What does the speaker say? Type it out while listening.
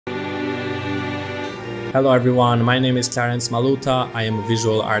Hello everyone, my name is Klarens Malluta. I am a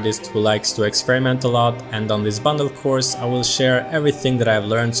visual artist who likes to experiment a lot, and on this bundle course I will share everything that I've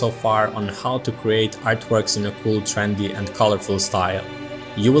learned so far on how to create artworks in a cool, trendy and colorful style.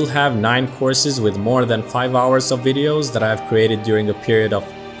 You will have 9 courses with more than 5 hours of videos that I have created during a period of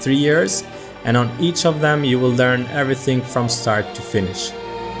 3 years, and on each of them you will learn everything from start to finish.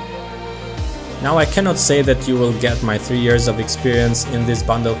 Now I cannot say that you will get my 3 years of experience in this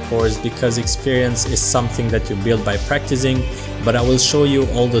bundle course, because experience is something that you build by practicing, but I will show you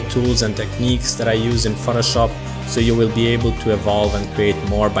all the tools and techniques that I use in Photoshop, so you will be able to evolve and create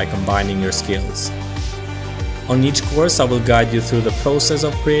more by combining your skills. On each course I will guide you through the process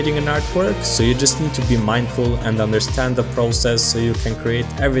of creating an artwork, so you just need to be mindful and understand the process so you can create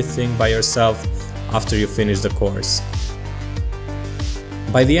everything by yourself after you finish the course.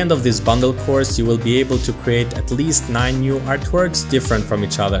 By the end of this bundle course you will be able to create at least 9 new artworks different from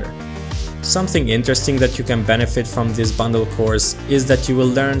each other. Something interesting that you can benefit from this bundle course is that you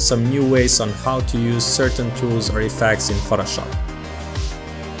will learn some new ways on how to use certain tools or effects in Photoshop.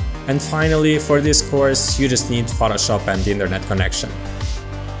 And finally, for this course you just need Photoshop and internet connection.